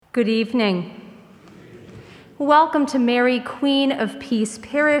Good evening. Welcome to Mary, Queen of Peace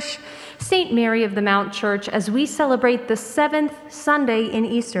Parish, St. Mary of the Mount Church, as we celebrate the 7th Sunday in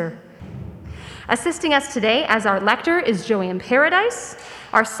Easter. Assisting us today as our lector is Joanne Paradise,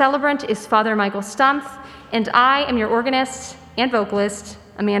 our celebrant is Father Michael Stumpf, and I am your organist and vocalist,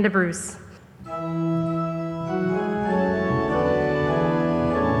 Amanda Bruce.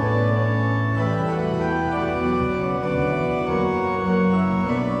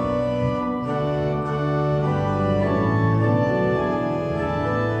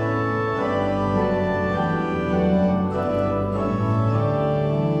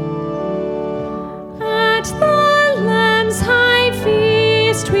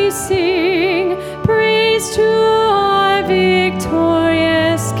 Sing praise to our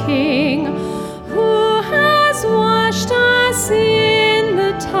victorious King, who has washed us in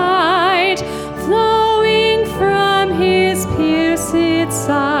the tide flowing from his pierced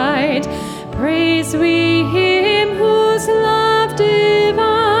side. Praise we him whose love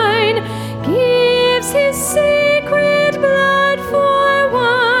divine gives his sacred blood for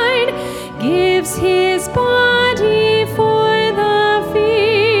wine, gives his body for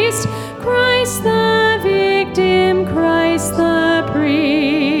Christ the victim, Christ the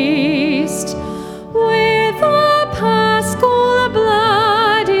priest. Where the paschal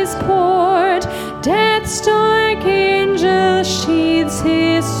blood is poured, death's dark angel sheathes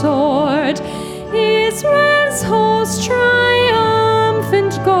his sword. Israel's host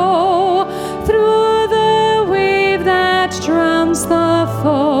triumphant go through the wave that drowns the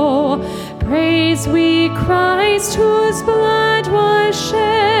foe. Praise we Christ whose blood was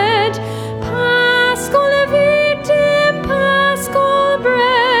shed, Paschal victim, Paschal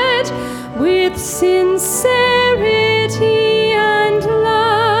bread, with sincerity and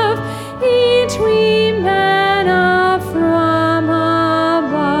love, eat we manna from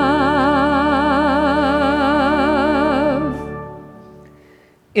above.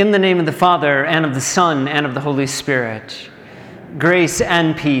 In the name of the Father, and of the Son, and of the Holy Spirit. Grace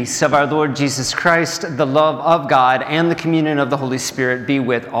and peace of our Lord Jesus Christ, the love of God, and the communion of the Holy Spirit be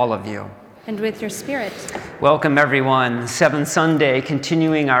with all of you. And with your spirit. Welcome, everyone. Seventh Sunday,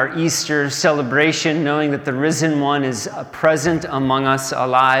 continuing our Easter celebration, knowing that the risen one is present among us,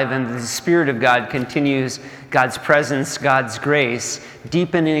 alive, and the Spirit of God continues God's presence, God's grace,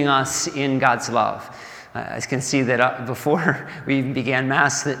 deepening us in God's love. I can see that before we even began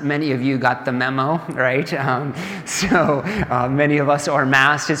Mass that many of you got the memo, right? So many of us are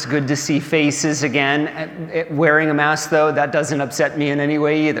masked. It's good to see faces again. Wearing a mask, though, that doesn't upset me in any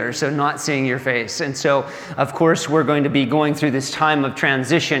way either, so not seeing your face. And so, of course, we're going to be going through this time of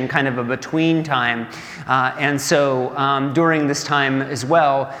transition, kind of a between time. And so during this time as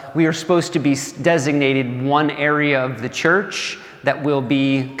well, we are supposed to be designated one area of the church that will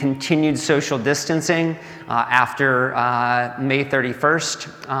be continued social distancing after May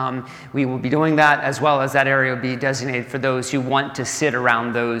 31st. We will be doing that, as well as that area will be designated for those who want to sit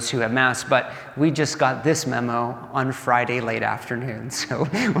around those who have Mass. But we just got this memo on Friday late afternoon, so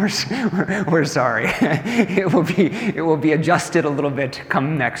we're sorry. It will be adjusted a little bit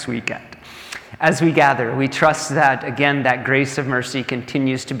come next weekend. As we gather, we trust that, again, that grace of mercy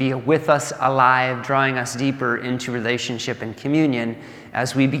continues to be with us, alive, drawing us deeper into relationship and communion.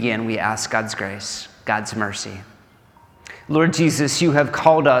 As we begin, we ask God's grace, God's mercy. Lord Jesus, you have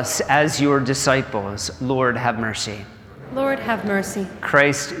called us as your disciples. Lord, have mercy. Lord, have mercy.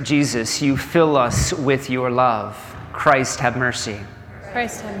 Christ Jesus, you fill us with your love. Christ, have mercy.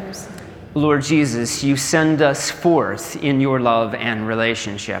 Christ, have mercy. Lord Jesus, you send us forth in your love and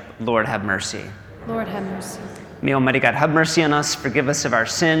relationship. Lord, have mercy. Lord, have mercy. May Almighty God have mercy on us, forgive us of our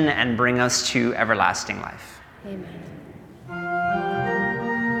sin, and bring us to everlasting life. Amen.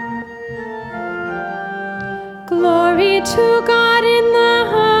 Glory to God in the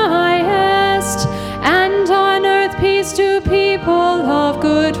highest, and on earth peace to people of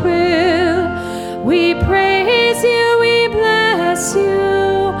good will. We praise you, we bless you.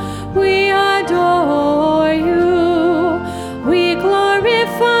 We adore you, we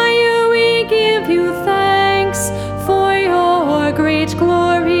glorify you, we give you thanks for your great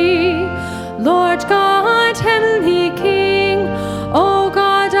glory. Lord God, Heavenly King, O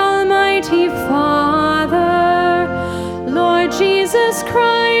God, Almighty Father, Lord Jesus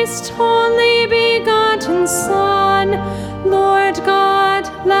Christ, only begotten Son, Lord God,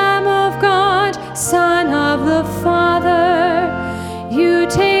 Lamb of God, Son of the Father, you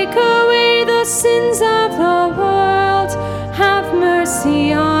take away the sins of the world, have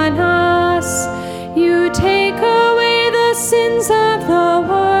mercy on us. You take away the sins of the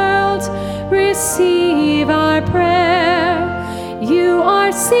world, receive our prayer. You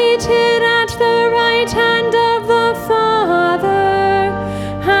are seated seated at the right hand of the Father,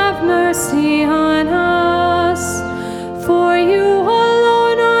 have mercy on us. For you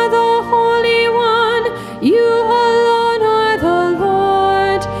alone are the Holy One, you alone are the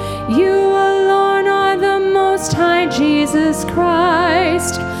Lord, you alone are the Most High Jesus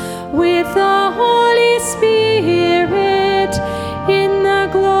Christ, with the Holy Spirit, in the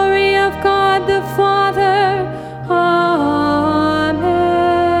glory of God the Father. Amen.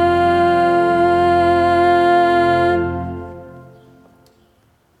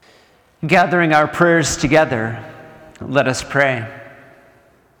 Gathering our prayers together, let us pray.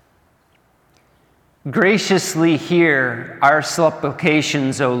 Graciously hear our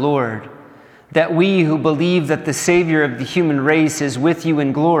supplications, O Lord, that we who believe that the Savior of the human race is with you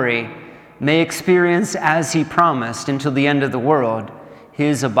in glory may experience, as he promised until the end of the world,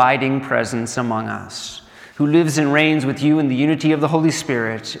 his abiding presence among us, who lives and reigns with you in the unity of the Holy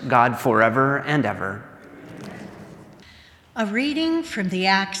Spirit, God forever and ever. A reading from the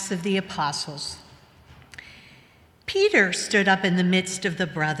Acts of the Apostles. Peter stood up in the midst of the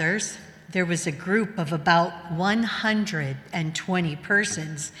brothers. There was a group of about 120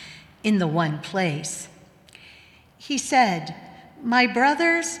 persons in the one place. He said, "My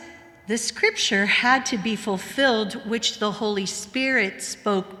brothers, the scripture had to be fulfilled which the Holy Spirit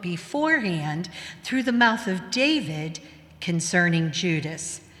spoke beforehand through the mouth of David concerning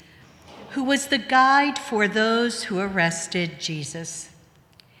Judas, who was the guide for those who arrested Jesus.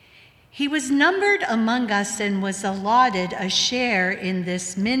 He was numbered among us and was allotted a share in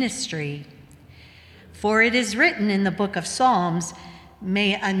this ministry. For it is written in the book of Psalms,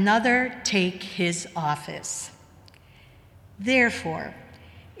 'May another take his office.' Therefore,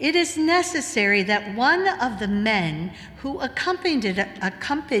 it is necessary that one of the men who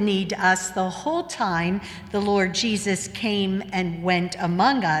accompanied us the whole time the Lord Jesus came and went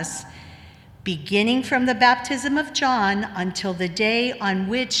among us, beginning from the baptism of John until the day on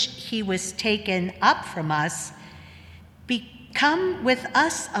which he was taken up from us, become with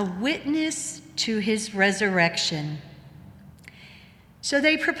us a witness to his resurrection." So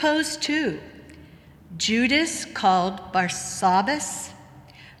they proposed two: Judas, called Barsabbas,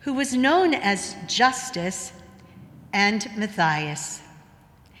 who was known as Justus, and Matthias.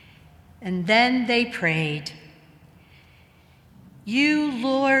 And then they prayed, "You,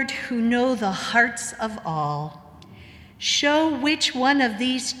 Lord, who know the hearts of all, show which one of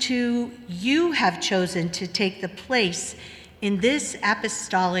these two you have chosen to take the place in this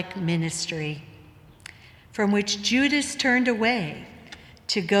apostolic ministry, from which Judas turned away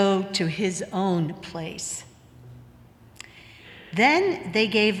to go to his own place." Then they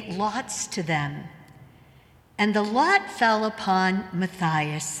gave lots to them, and the lot fell upon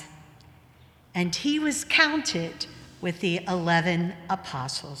Matthias, and he was counted with the 11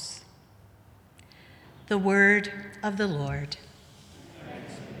 apostles. The word of the Lord.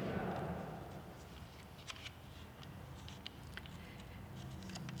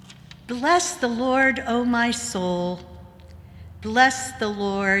 Bless the Lord, O my soul. Bless the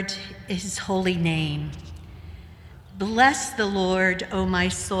Lord, his holy name. Bless the Lord, O my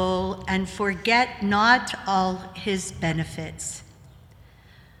soul, and forget not all his benefits.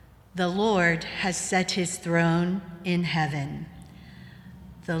 The Lord has set his throne in heaven.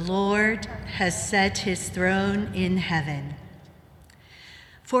 The Lord has set his throne in heaven.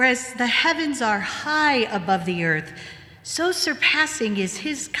 For as the heavens are high above the earth, so surpassing is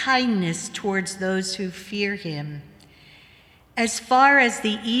his kindness towards those who fear him. As far as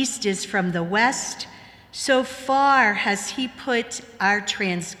the east is from the west, so far has he put our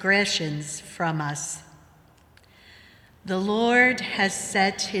transgressions from us. The Lord has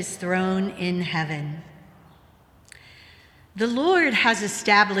set his throne in heaven. The Lord has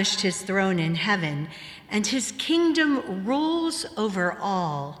established his throne in heaven, and his kingdom rules over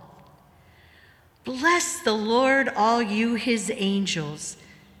all. Bless the Lord, all you his angels,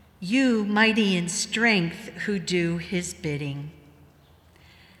 you mighty in strength who do his bidding.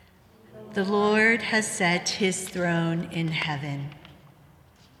 The Lord has set his throne in heaven.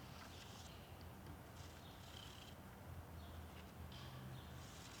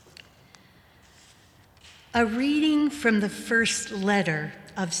 A reading from the first letter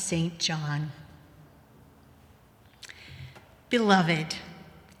of St. John. Beloved,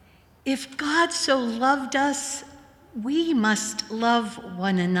 if God so loved us, we must love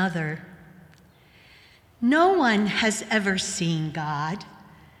one another. No one has ever seen God.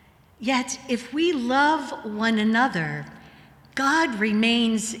 Yet if we love one another, God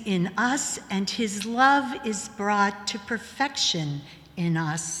remains in us and his love is brought to perfection in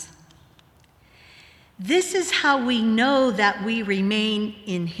us. This is how we know that we remain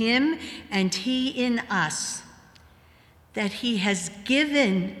in him and he in us, that he has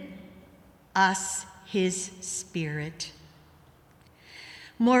given us his Spirit.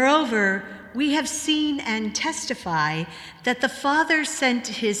 Moreover, we have seen and testify that the Father sent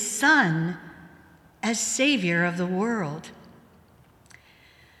his Son as Savior of the world.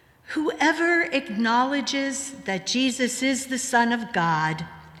 Whoever acknowledges that Jesus is the Son of God,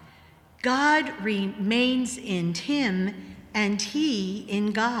 God remains in him and he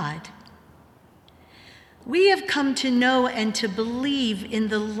in God. We have come to know and to believe in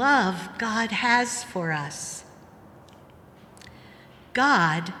the love God has for us.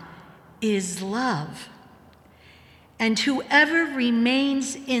 God is love, and whoever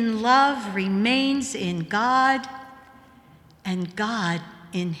remains in love remains in God, and God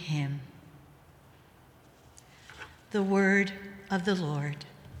in him. The word of the Lord.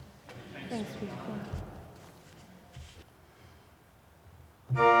 Thanks be to God.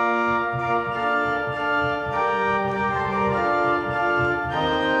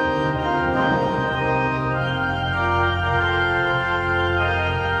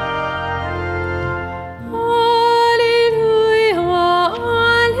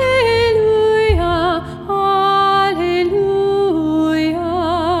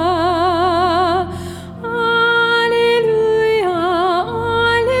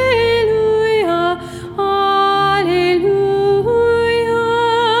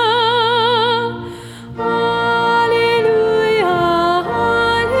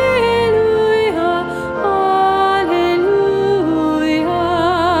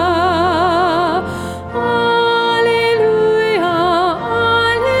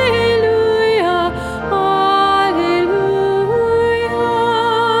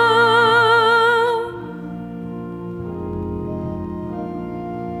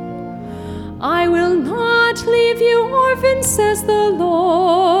 I will not leave you orphans, says the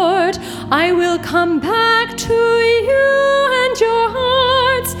Lord. I will come back to you, and your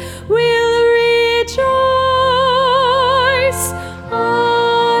hearts will rejoice.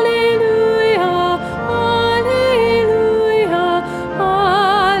 Alleluia, alleluia,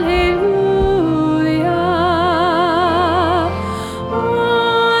 alleluia.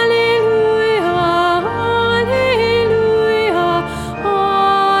 Alleluia,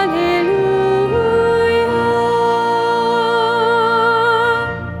 alleluia.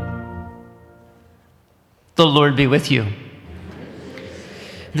 The Lord be with you.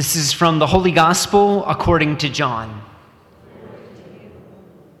 This is from the Holy Gospel according to John.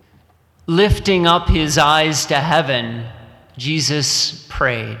 Lifting up his eyes to heaven, Jesus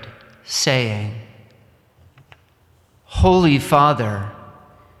prayed, saying, Holy Father,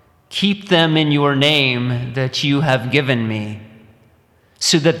 keep them in your name that you have given me,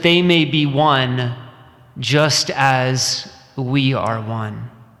 so that they may be one, just as we are one.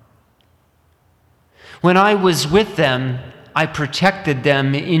 When I was with them, I protected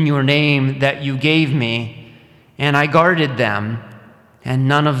them in your name that you gave me, and I guarded them, and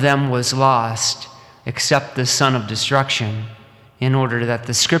none of them was lost except the son of destruction, in order that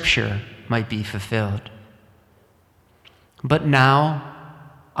the scripture might be fulfilled. But now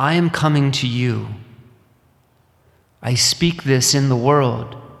I am coming to you. I speak this in the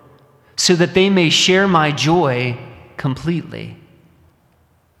world, so that they may share my joy completely.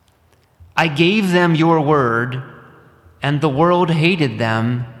 I gave them your word, and the world hated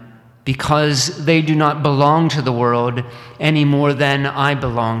them because they do not belong to the world any more than I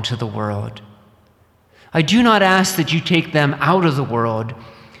belong to the world. I do not ask that you take them out of the world,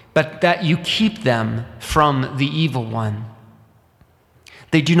 but that you keep them from the evil one.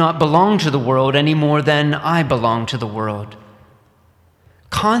 They do not belong to the world any more than I belong to the world.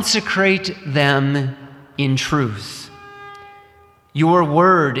 Consecrate them in truth. Your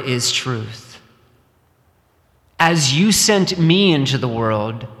word is truth. As you sent me into the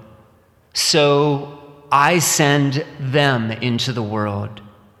world, so I send them into the world.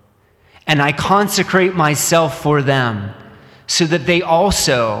 And I consecrate myself for them, so that they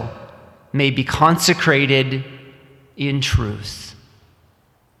also may be consecrated in truth.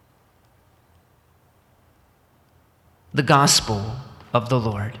 The Gospel of the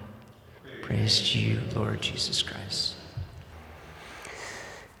Lord. Praise to you, Lord Jesus Christ.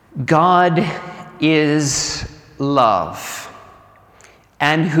 God is love,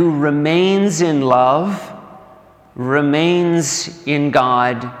 and who remains in love remains in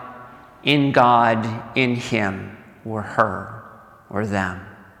God in him, or her, or them.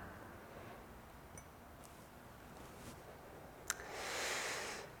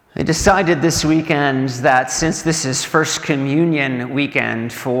 I decided this weekend that since this is First Communion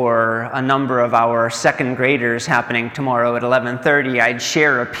weekend for a number of our second graders happening tomorrow at 11:30, I'd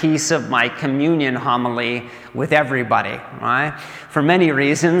share a piece of my communion homily with everybody, right? For many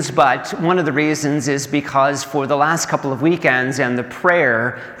reasons, but one of the reasons is because for the last couple of weekends and the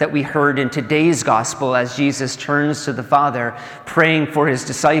prayer that we heard in today's gospel as Jesus turns to the Father, praying for his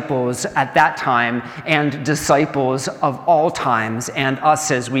disciples at that time and disciples of all times and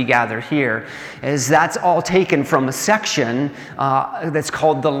us as we gather here, is that's all taken from a section that's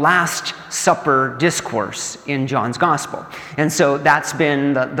called the Last Supper Discourse in John's Gospel. And so that's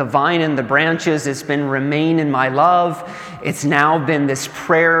been the vine and the branches. It's been remain in my love. It's now been this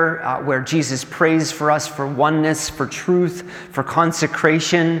prayer where Jesus prays for us for oneness, for truth, for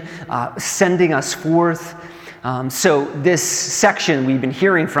consecration, sending us forth. So this section we've been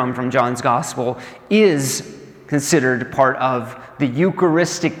hearing from John's Gospel is considered part of the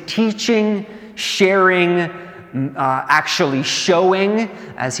Eucharistic teaching, sharing, actually showing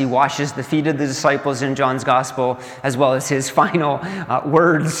as he washes the feet of the disciples in John's Gospel, as well as his final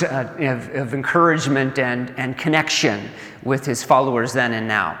words of encouragement and connection with his followers then and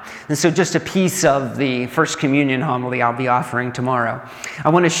now. And so just a piece of the First Communion homily I'll be offering tomorrow. I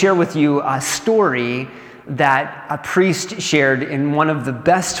want to share with you a story that a priest shared in one of the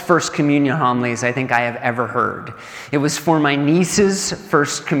best First Communion homilies I think I have ever heard. It was for my niece's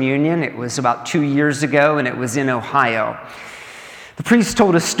First Communion. It was about 2 years ago, and it was in Ohio. The priest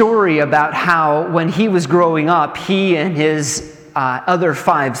told a story about how when he was growing up, he and his other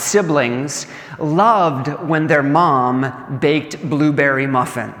 5 siblings loved when their mom baked blueberry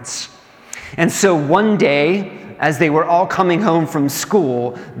muffins. And so one day, as they were all coming home from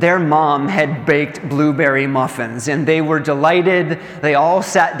school, their mom had baked blueberry muffins, and they were delighted. They all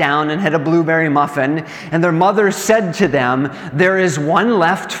sat down and had a blueberry muffin, and their mother said to them, "There is one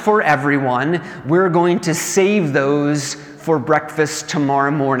left for everyone. We're going to save those for breakfast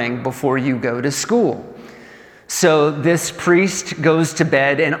tomorrow morning before you go to school." So this priest goes to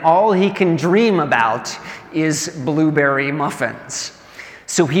bed, and all he can dream about is blueberry muffins.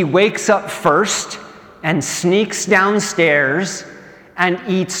 So he wakes up first and sneaks downstairs and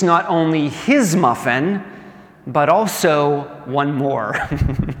eats not only his muffin, but also one more.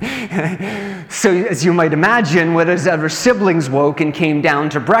 So as you might imagine, when his other siblings woke and came down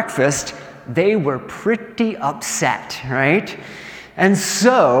to breakfast, they were pretty upset, right? And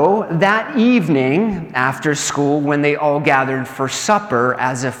so that evening after school, when they all gathered for supper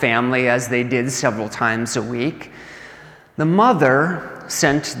as a family, as they did several times a week, the mother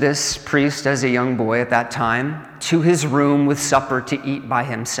sent this priest as a young boy at that time to his room with supper to eat by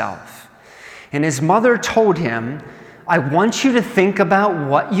himself. And his mother told him, "I want you to think about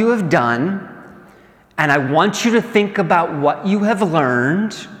what you have done, and I want you to think about what you have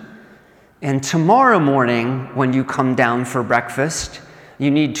learned. And tomorrow morning, when you come down for breakfast, you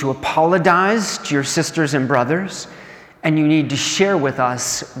need to apologize to your sisters and brothers, and you need to share with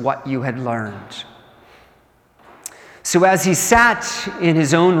us what you had learned." So as he sat in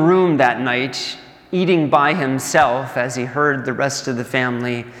his own room that night, eating by himself, as he heard the rest of the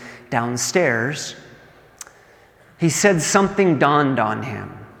family downstairs, he said something dawned on him.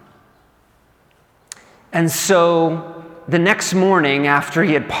 And so the next morning, after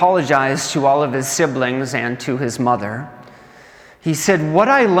he had apologized to all of his siblings and to his mother, he said, "What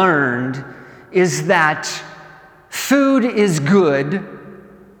I learned is that food is good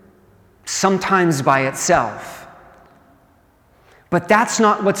sometimes by itself. But that's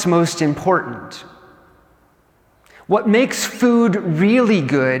not what's most important. What makes food really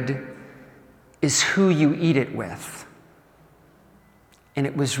good is who you eat it with." And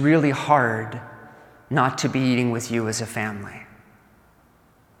it was really hard not to be eating with you as a family.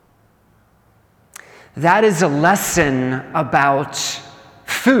 That is a lesson about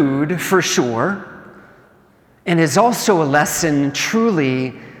food, for sure, and is also a lesson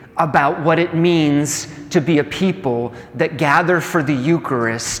truly about what it means to be a people that gather for the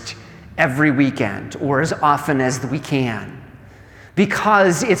Eucharist every weekend, or as often as we can.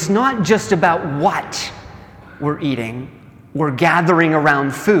 Because it's not just about what we're eating or gathering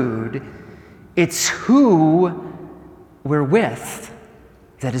around food, it's who we're with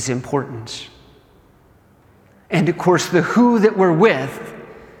that is important. And of course, the who that we're with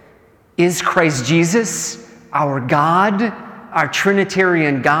is Christ Jesus, our God, our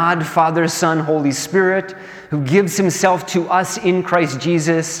Trinitarian God, Father, Son, Holy Spirit, who gives himself to us in Christ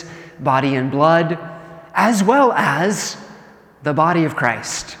Jesus, body and blood, as well as the body of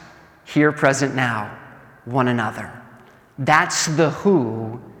Christ, here present now, one another. That's the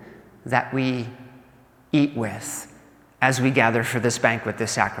who that we eat with as we gather for this banquet,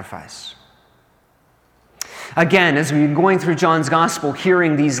 this sacrifice. Again, as we're going through John's Gospel,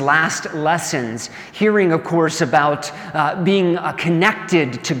 hearing these last lessons, hearing, of course, about being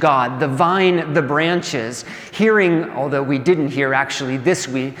connected to God, the vine, the branches, hearing, although we didn't hear actually this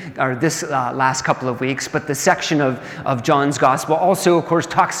week, or this last couple of weeks, but the section of John's Gospel also, of course,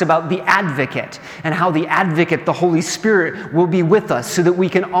 talks about the advocate and how the advocate, the Holy Spirit, will be with us so that we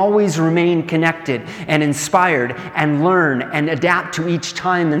can always remain connected and inspired and learn and adapt to each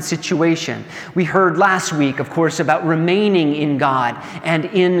time and situation. We heard last week, of course, about remaining in God and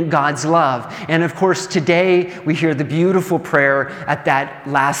in God's love. And of course, today we hear the beautiful prayer at that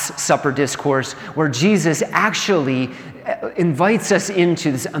Last Supper discourse where Jesus actually invites us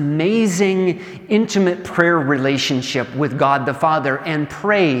into this amazing, intimate prayer relationship with God the Father and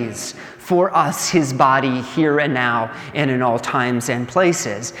prays for us, his body, here and now and in all times and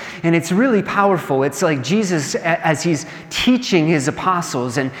places. And it's really powerful. It's like Jesus, as he's teaching his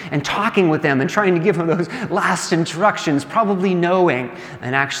apostles and talking with them and trying to give them those last instructions, probably knowing,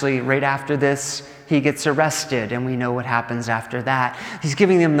 and actually right after this, he gets arrested, and we know what happens after that. He's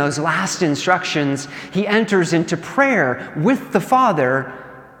giving them those last instructions. He enters into prayer with the Father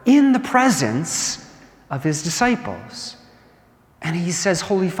in the presence of his disciples. And he says,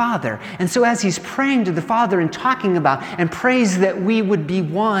 Holy Father. And so as he's praying to the Father and talking about and prays that we would be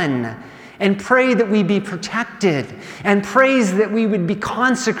one, and pray that we be protected, and prays that we would be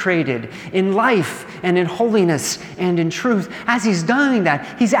consecrated in life and in holiness and in truth. As he's doing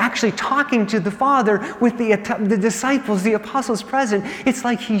that, he's actually talking to the Father with the disciples, the apostles present. It's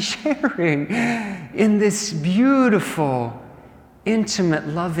like he's sharing in this beautiful, intimate,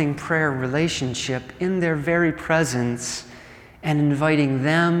 loving prayer relationship in their very presence and inviting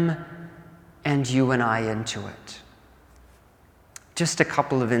them and you and I into it. Just a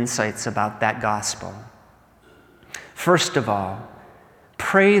couple of insights about that gospel. First of all,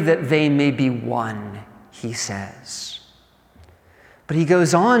 pray that they may be one, he says. But he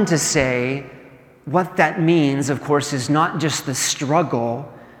goes on to say what that means, of course, is not just the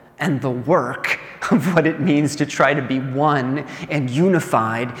struggle and the work of what it means to try to be one and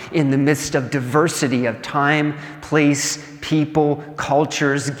unified in the midst of diversity of time, place, people,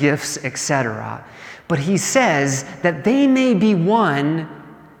 cultures, gifts, etc. But he says that they may be one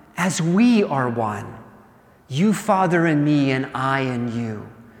as we are one. You, Father, and me, and I and you.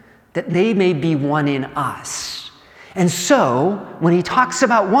 That they may be one in us. And so, when he talks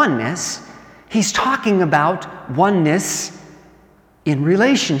about oneness, he's talking about oneness in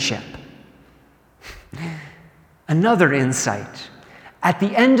relationship. Another insight. At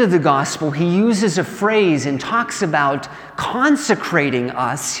the end of the gospel, he uses a phrase and talks about consecrating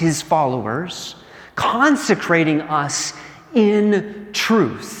us, his followers, consecrating us in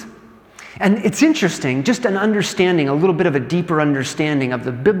truth. And it's interesting, just an understanding, a little bit of a deeper understanding of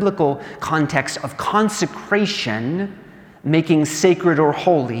the biblical context of consecration, making sacred or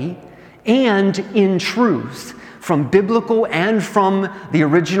holy, and in truth, from biblical and from the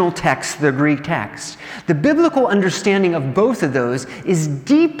original text, the Greek text. The biblical understanding of both of those is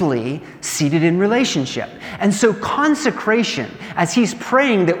deeply seated in relationship. And so consecration, as he's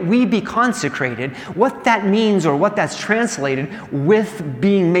praying that we be consecrated, what that means or what that's translated with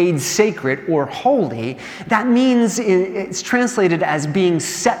being made sacred or holy, that means it's translated as being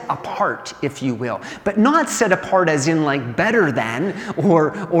set apart, if you will. But not set apart as in like better than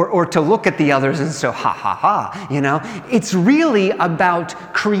or to look at the others and so ha ha ha. You know, it's really about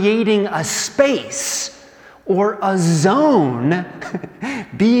creating a space or a zone,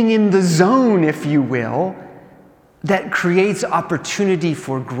 being in the zone, if you will, that creates opportunity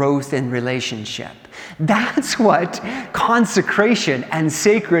for growth and relationship. That's what consecration and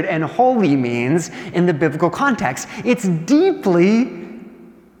sacred and holy means in the biblical context. It's deeply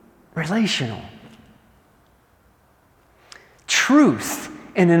relational. Truth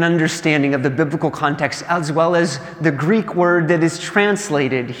in an understanding of the biblical context, as well as the Greek word that is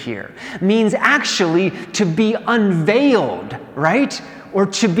translated here, means actually to be unveiled, right? Or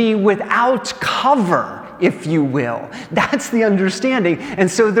to be without cover, if you will. That's the understanding. And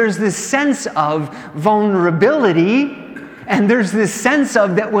so there's this sense of vulnerability, and there's this sense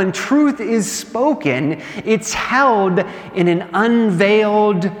of that when truth is spoken, it's held in an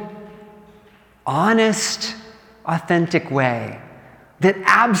unveiled, honest, authentic way that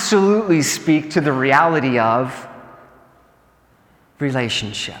absolutely speak to the reality of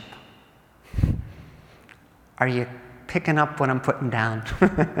relationship. Are you picking up what I'm putting down?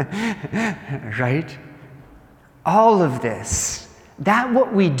 Right? All of this, that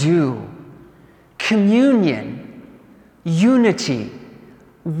what we do, communion, unity,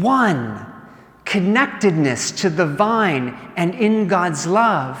 one, connectedness to the vine and in God's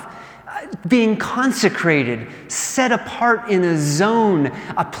love, being consecrated, set apart in a zone,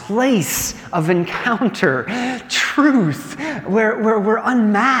 a place of encounter, truth, where we're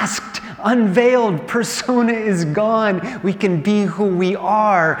unmasked, unveiled, persona is gone, we can be who we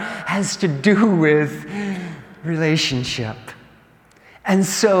are, has to do with relationship. And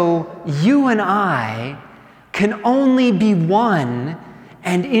so you and I can only be one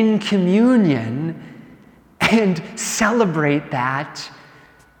and in communion and celebrate that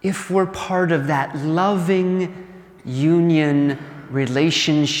if we're part of that loving union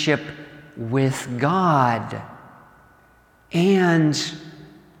relationship with God and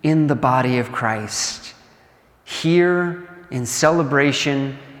in the body of Christ, here in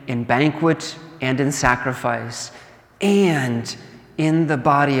celebration, in banquet, and in sacrifice, and in the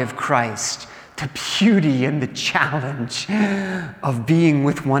body of Christ, the beauty and the challenge of being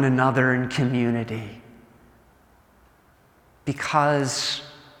with one another in community. Because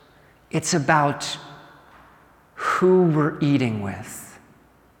it's about who we're eating with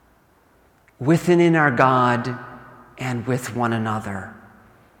and in our God and with one another.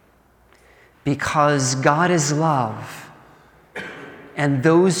 Because God is love, and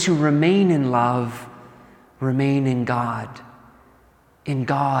those who remain in love remain in God in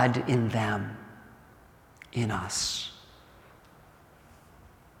them, in us.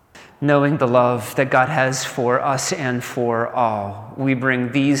 Knowing the love that God has for us and for all, we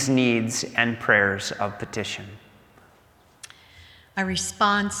bring these needs and prayers of petition. Our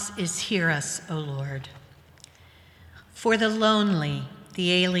response is, hear us, O Lord. For the lonely,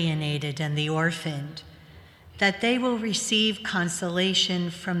 the alienated, and the orphaned, that they will receive consolation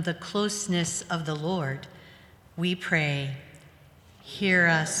from the closeness of the Lord, we pray, hear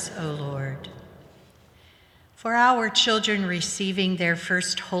us, O Lord. For our children receiving their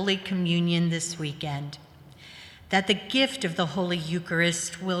first Holy Communion this weekend, that the gift of the Holy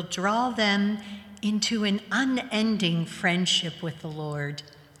Eucharist will draw them into an unending friendship with the Lord,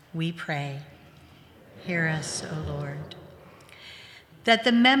 we pray. Hear us, O Lord. That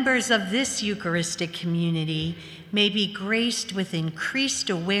the members of this Eucharistic community may be graced with increased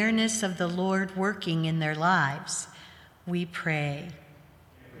awareness of the Lord working in their lives, we pray.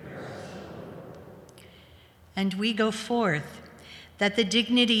 And we go forth, that the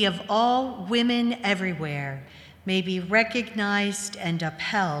dignity of all women everywhere may be recognized and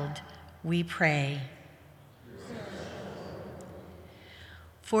upheld, we pray.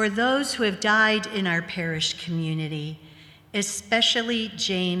 For those who have died in our parish community, especially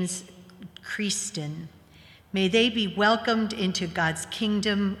James Christen, may they be welcomed into God's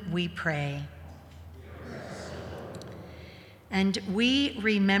kingdom, we pray. And we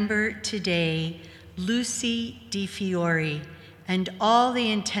remember today Lucy Di Fiore and all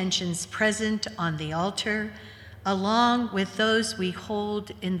the intentions present on the altar, along with those we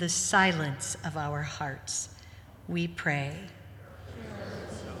hold in the silence of our hearts. We pray.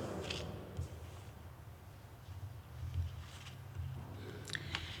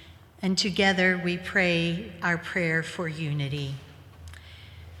 And together we pray our prayer for unity.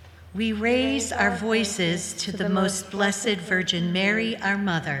 We raise our voices to the most blessed Virgin Mary, our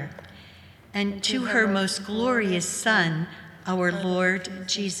Mother, and to her most glorious Son, our Lord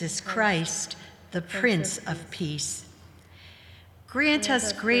Jesus Christ, the Prince of Peace. Grant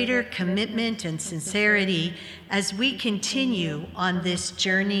us greater commitment and sincerity as we continue on this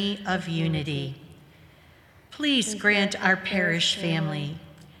journey of unity. Please grant our parish family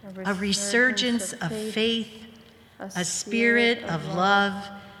a resurgence of faith, a spirit of love,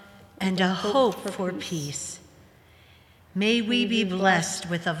 and a hope for peace. May we be blessed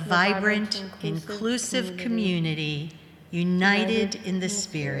with a vibrant, inclusive community, united in the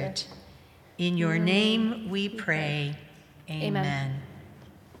Spirit. In your name we pray. Amen.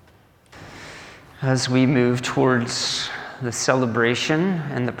 As we move towards the celebration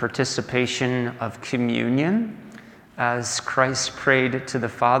and the participation of communion, as Christ prayed to the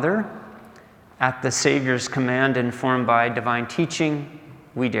Father, at the Savior's command informed by divine teaching,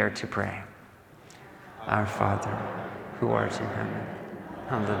 we dare to pray. Our Father, who art in heaven,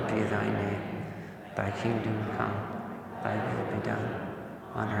 hallowed be thy name. Thy kingdom come, thy will be done,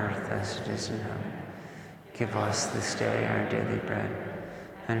 on earth as it is in heaven. Give us this day our daily bread,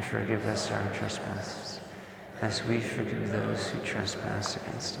 and forgive us our trespasses, as we forgive those who trespass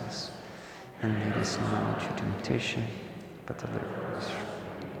against us. And lead us not into temptation, but deliver us from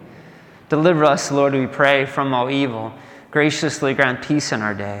evil. Deliver us, Lord, we pray, from all evil. Graciously grant peace in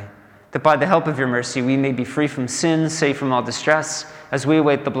our day, that by the help of your mercy we may be free from sin, safe from all distress, as we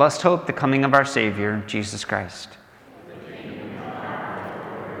await the blessed hope, the coming of our Savior, Jesus Christ.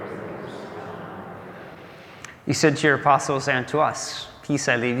 You said to your apostles and to us, "Peace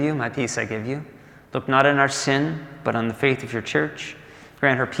I leave you, my peace I give you. Look not on our sin, but on the faith of your church.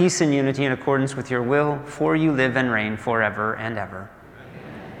 Grant her peace and unity in accordance with your will, for you live and reign forever and ever."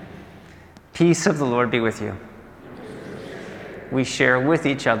 Peace of the Lord be with you. We share with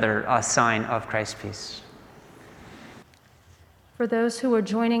each other a sign of Christ's peace. For those who are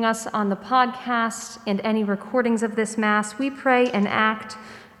joining us on the podcast and any recordings of this Mass, we pray an act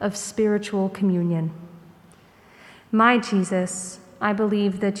of spiritual communion. My Jesus, I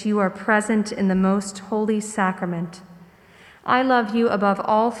believe that you are present in the most holy sacrament. I love you above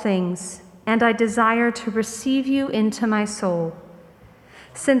all things, and I desire to receive you into my soul.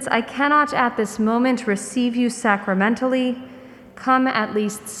 Since I cannot at this moment receive you sacramentally, come at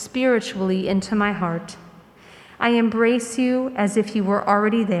least spiritually into my heart. I embrace you as if you were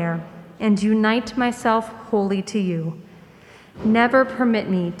already there, and unite myself wholly to you. Never permit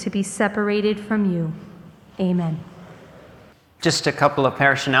me to be separated from you. Amen. Just a couple of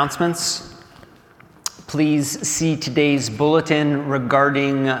parish announcements. Please see today's bulletin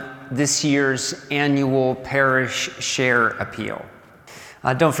regarding this year's annual parish share appeal.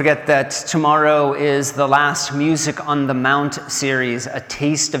 Don't forget that tomorrow is the last Music on the Mount series, A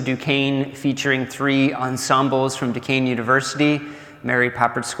Taste of Duquesne, featuring 3 ensembles from Duquesne University, Mary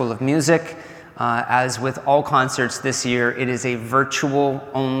Poppert School of Music. As with all concerts this year, it is a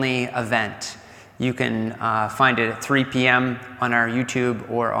virtual-only event. You can find it at 3 p.m. on our YouTube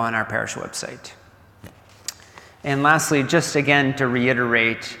or on our parish website. And lastly, just again to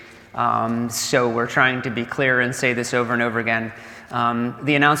reiterate, so we're trying to be clear and say this over and over again,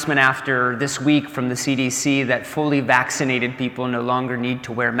 the announcement after this week from the CDC that fully vaccinated people no longer need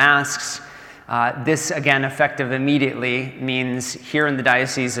to wear masks. This, again, effective immediately, means here in the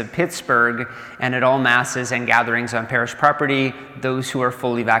Diocese of Pittsburgh and at all masses and gatherings on parish property, those who are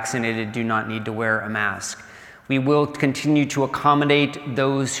fully vaccinated do not need to wear a mask. We will continue to accommodate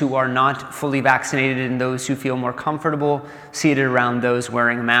those who are not fully vaccinated and those who feel more comfortable seated around those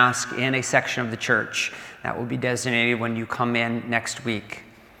wearing a mask in a section of the church. That will be designated when you come in next week.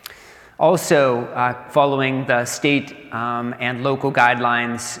 Also, following the state and local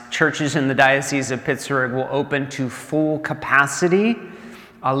guidelines, churches in the Diocese of Pittsburgh will open to full capacity,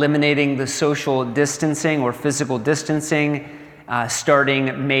 eliminating the social distancing or physical distancing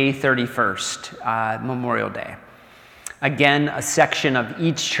starting May 31st, Memorial Day. Again, a section of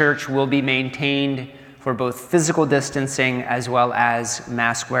each church will be maintained for both physical distancing as well as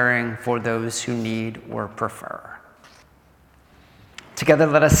mask wearing for those who need or prefer. Together,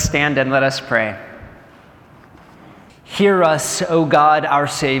 let us stand and let us pray. Hear us, O God, our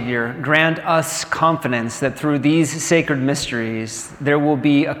Savior. Grant us confidence that through these sacred mysteries there will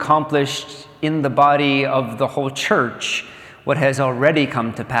be accomplished in the body of the whole church what has already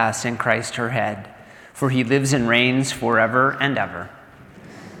come to pass in Christ her head, for he lives and reigns forever and ever.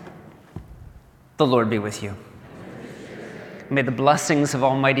 The Lord be with you. May the blessings of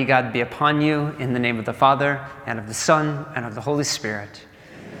Almighty God be upon you, in the name of the Father, and of the Son, and of the Holy Spirit.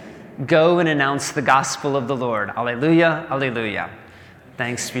 Amen. Go and announce the gospel of the Lord. Alleluia, alleluia.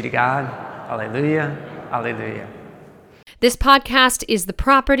 Thanks be to God. Alleluia, alleluia. This podcast is the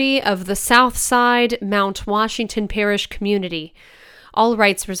property of the Southside Mount Washington Parish community. All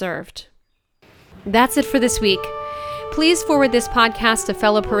rights reserved. That's it for this week. Please forward this podcast to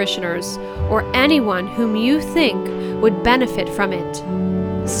fellow parishioners or anyone whom you think would benefit from it.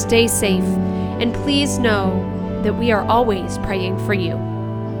 Stay safe, and please know that we are always praying for you.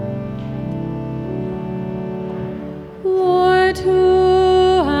 Lord,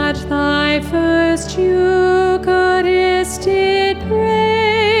 who at thy first Eucharist did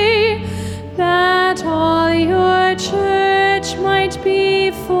pray that all your church might be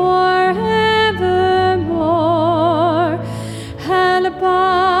forevermore, help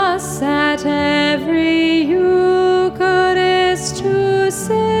us at every Eucharist to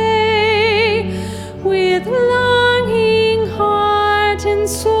say, with longing heart and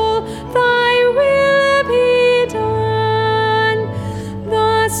soul, thy will be done.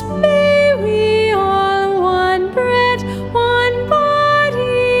 Thus may we all one bread, one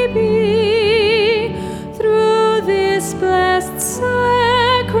body be, through this blessed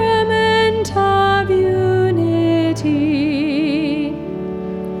sacrament of unity.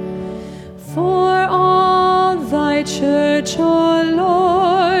 For all thy church, O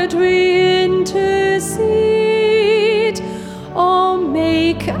Lord, we intercede. O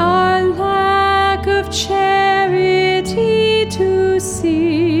make our lack of charity to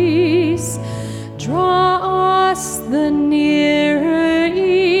cease. Draw us the nearer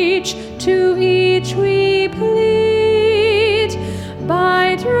each, to each we plead,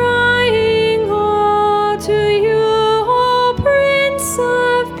 by